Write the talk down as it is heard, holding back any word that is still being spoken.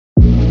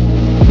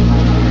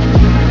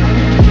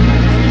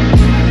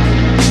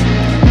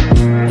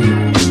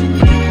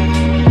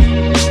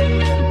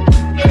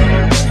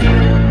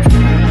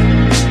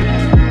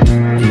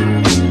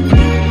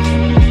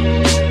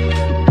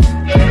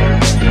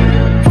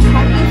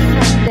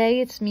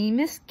it's me,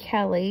 Miss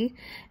Kelly,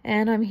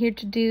 and I'm here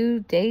to do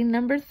day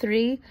number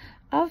 3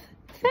 of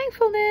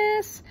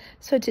thankfulness.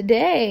 So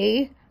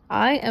today,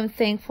 I am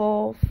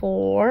thankful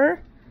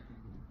for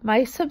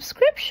my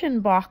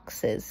subscription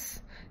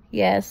boxes.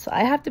 Yes,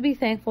 I have to be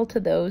thankful to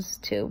those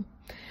too.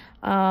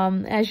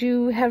 As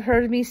you have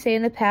heard me say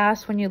in the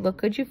past, when you look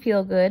good, you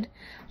feel good.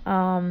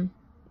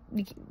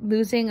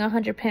 Losing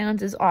 100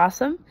 pounds is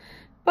awesome,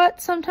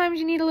 but sometimes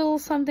you need a little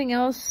something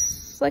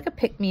else, like a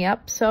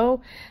pick-me-up.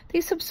 So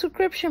these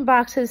subscription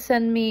boxes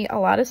send me a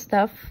lot of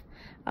stuff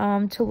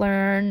to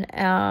learn,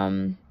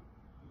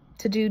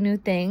 to do new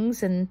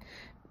things, and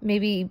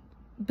maybe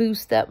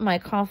boost up my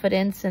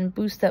confidence and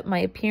boost up my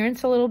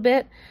appearance a little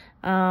bit.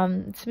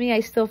 To me, I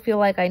still feel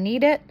like I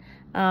need it.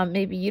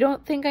 Maybe you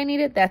don't think I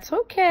need it. That's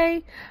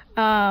okay.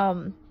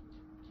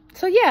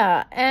 So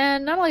yeah,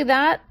 and not only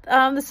that,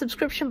 the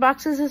subscription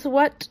boxes is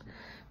what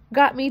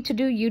got me to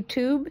do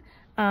YouTube.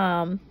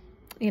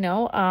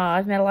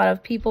 I've met a lot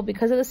of people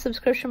because of the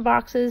subscription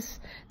boxes.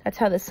 That's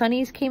how the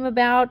Sunnies came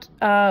about.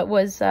 It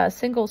was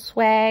single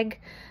swag.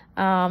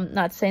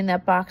 Not saying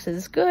that box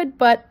is good,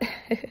 but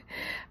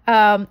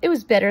it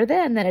was better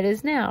then than it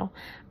is now.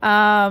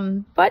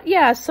 But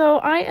yeah, so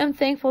I am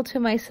thankful to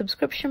my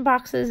subscription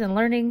boxes and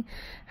learning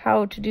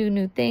how to do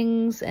new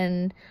things.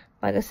 And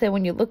like I said,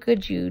 when you look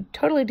good, you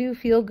totally do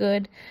feel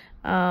good.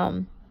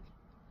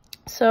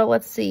 So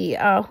let's see, who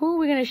are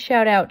we going to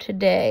shout out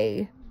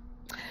today?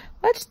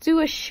 Let's do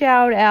a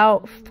shout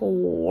out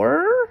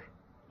for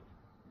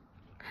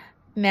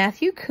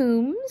Matthew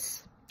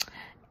Coombs,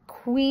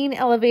 Queen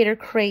Elevator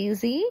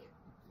Crazy,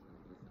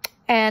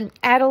 and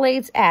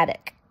Adelaide's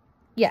Attic.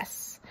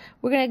 Yes,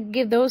 we're going to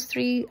give those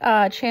 3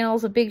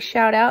 channels a big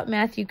shout out.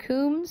 Matthew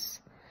Coombs,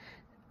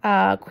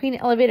 Queen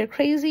Elevator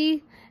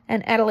Crazy,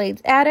 and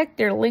Adelaide's Attic.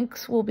 Their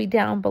links will be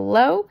down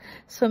below,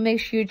 so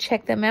make sure you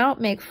check them out,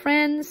 make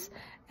friends,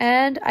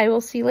 and I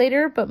will see you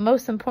later. But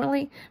most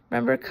importantly,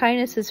 remember,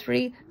 kindness is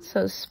free,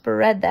 so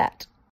spread that.